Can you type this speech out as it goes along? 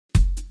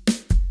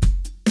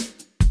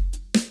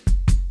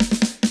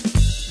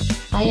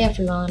Hi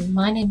everyone,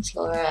 my name's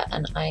Laura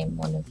and I'm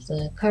one of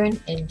the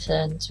current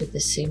interns with the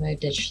Sumo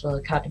Digital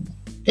Academy.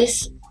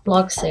 This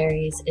vlog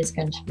series is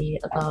going to be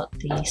about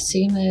the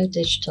Sumo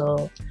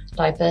Digital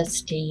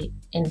Diversity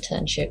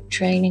Internship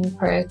Training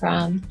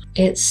Programme.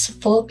 It's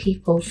for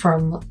people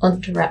from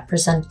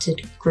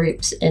underrepresented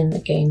groups in the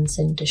games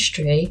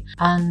industry,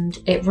 and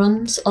it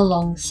runs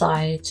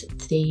alongside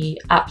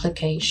the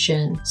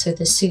application, so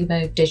the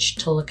Sumo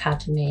Digital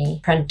Academy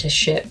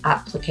apprenticeship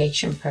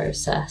application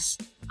process.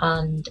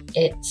 And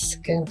it's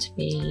going to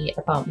be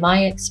about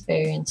my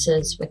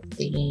experiences with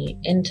the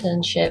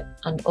internship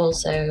and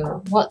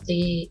also what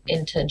the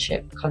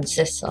internship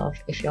consists of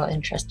if you're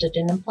interested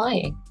in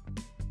applying.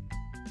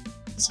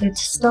 So to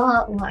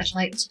start, what I'd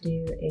like to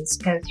do is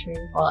go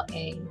through what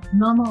a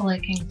normal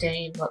working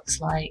day looks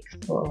like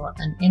for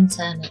an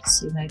intern at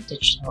Sumo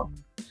Digital.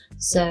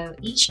 So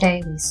each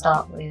day we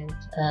start with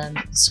a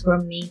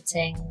scrum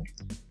meeting,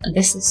 and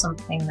this is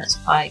something that's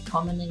quite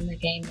common in the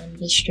game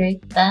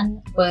industry.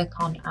 Then work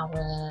on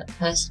our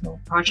personal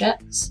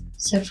projects.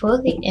 So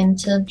for the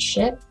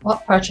internship,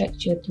 what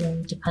project you're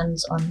doing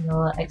depends on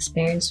your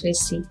experience with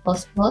C++.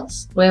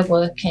 We're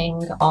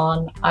working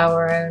on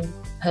our own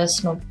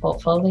personal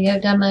portfolio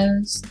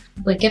demos.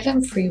 We're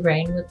given free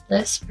rein with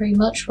this pretty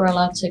much. We're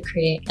allowed to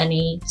create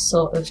any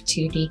sort of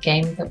 2D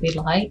game that we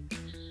like.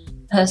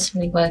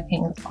 Personally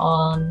working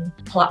on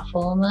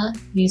platformer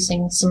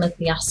using some of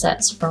the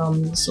assets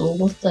from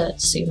Zool that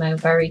Sumo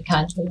very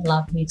kindly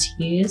allowed me to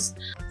use.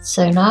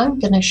 So now I'm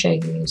going to show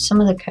you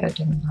some of the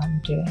coding that I'm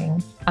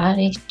doing.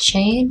 I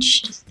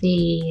changed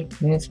the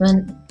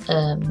movement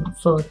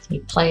for the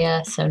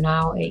player, so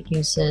now it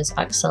uses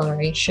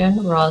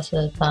acceleration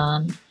rather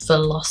than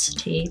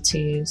velocity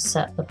to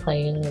set the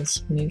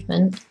player's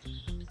movement.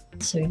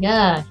 So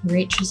yeah, he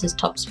reaches his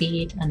top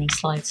speed and he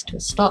slides to a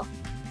stop.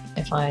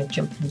 If I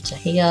jump into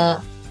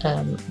here,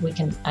 we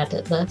can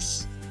edit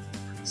this.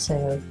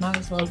 So now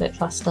it's a little bit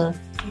faster.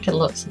 I think it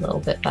looks a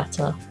little bit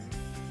better.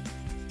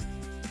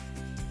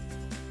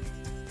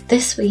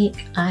 This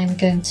week I'm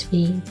going to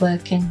be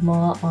working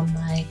more on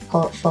my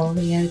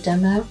portfolio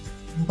demo.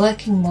 I'm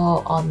working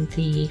more on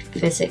the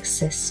physics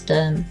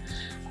system,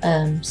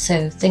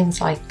 so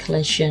things like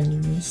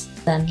collisions.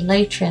 Then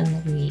later in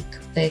the week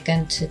we're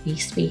going to be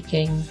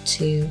speaking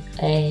to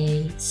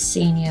a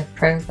senior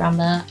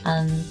programmer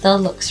and they'll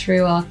look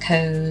through our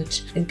code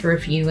and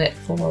review it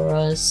for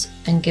us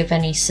and give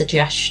any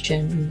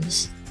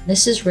suggestions.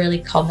 This is really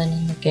common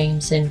in the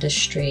games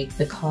industry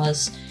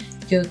because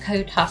your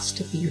code has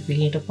to be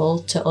readable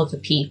to other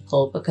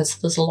people because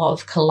there's a lot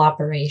of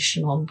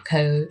collaboration on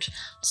code.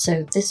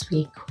 So this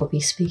week we'll be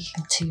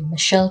speaking to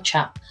Michelle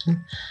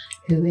Chapman,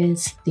 who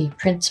is the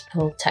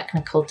principal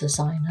technical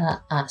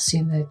designer at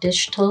Sumo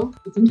Digital.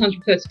 Sometimes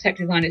refer to tech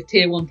design as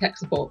tier 1 tech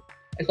support.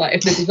 It's like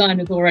if the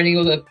designers or any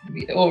other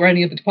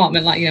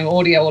department, like,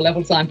 audio or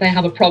level design, if they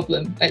have a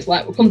problem, it's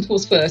like, well, come to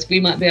us first.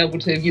 We might be able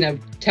to,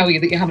 tell you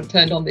that you haven't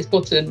turned on this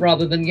button,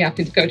 rather than you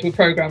having to go to a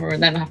programmer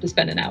and then have to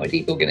spend an hour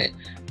debugging it.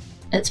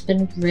 It's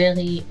been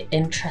really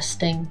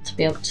interesting to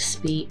be able to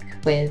speak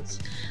with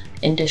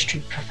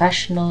industry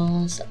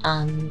professionals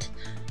and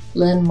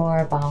learn more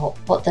about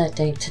what their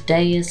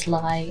day-to-day is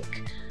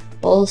like,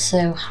 but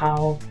also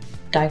how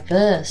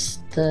diverse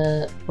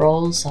the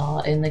roles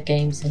are in the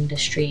games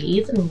industry,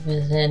 even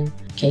within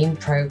game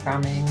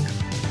programming.